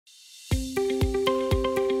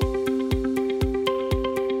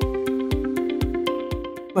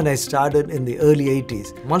When I started in the early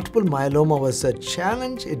 80s, multiple myeloma was a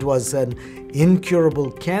challenge. It was an incurable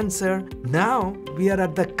cancer. Now we are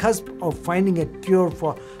at the cusp of finding a cure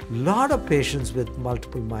for a lot of patients with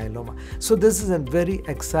multiple myeloma. So this is a very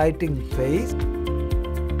exciting phase.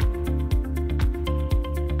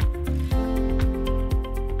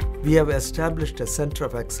 We have established a center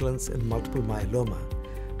of excellence in multiple myeloma.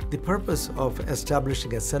 The purpose of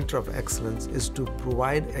establishing a center of excellence is to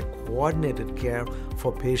provide a coordinated care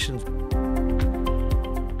for patients.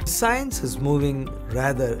 Science is moving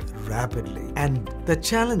rather rapidly, and the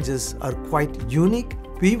challenges are quite unique.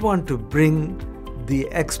 We want to bring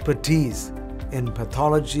the expertise in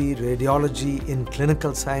pathology, radiology, in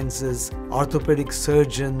clinical sciences, orthopedic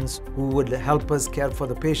surgeons who would help us care for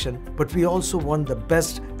the patient, but we also want the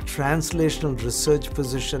best translational research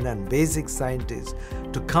physician and basic scientists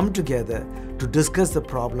to come together to discuss the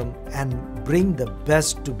problem and bring the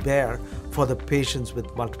best to bear for the patients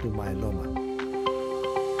with multiple myeloma.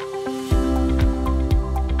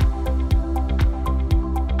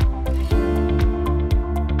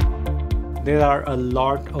 There are a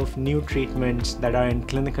lot of new treatments that are in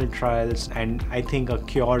clinical trials, and I think a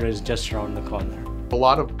cure is just around the corner. A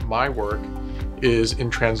lot of my work is in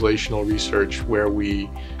translational research, where we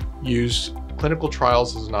use clinical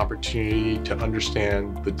trials as an opportunity to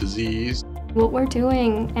understand the disease. What we're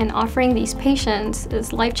doing and offering these patients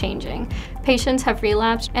is life-changing. Patients have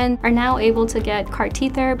relapsed and are now able to get CAR T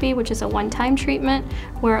therapy, which is a one-time treatment,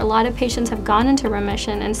 where a lot of patients have gone into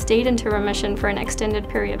remission and stayed into remission for an extended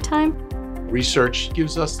period of time. Research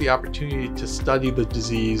gives us the opportunity to study the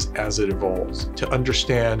disease as it evolves, to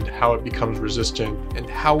understand how it becomes resistant, and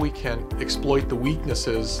how we can exploit the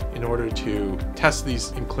weaknesses in order to test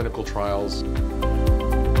these in clinical trials.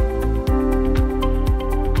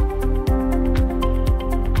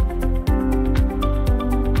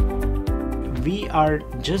 We are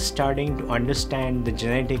just starting to understand the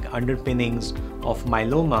genetic underpinnings of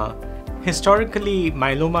myeloma. Historically,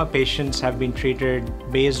 myeloma patients have been treated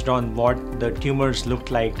based on what the tumors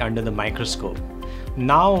looked like under the microscope.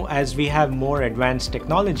 Now, as we have more advanced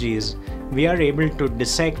technologies, we are able to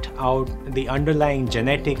dissect out the underlying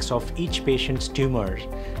genetics of each patient's tumors.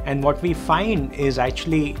 And what we find is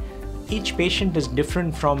actually each patient is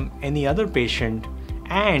different from any other patient.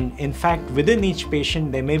 And in fact, within each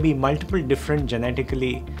patient, there may be multiple different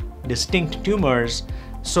genetically distinct tumors.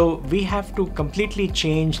 So we have to completely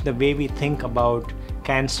change the way we think about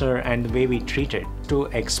cancer and the way we treat it to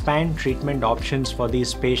expand treatment options for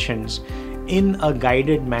these patients in a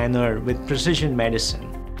guided manner with precision medicine.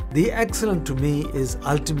 The excellent to me is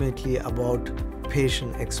ultimately about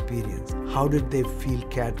patient experience. How did they feel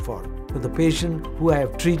cared for? So the patient who I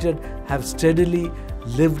have treated have steadily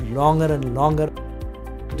lived longer and longer.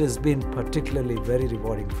 It has been particularly very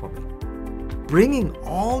rewarding for me. Bringing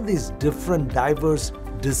all these different diverse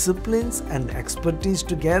disciplines and expertise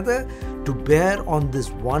together to bear on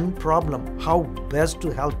this one problem, how best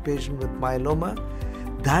to help patients with myeloma,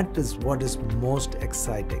 that is what is most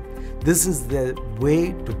exciting. This is the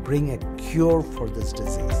way to bring a cure for this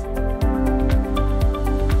disease.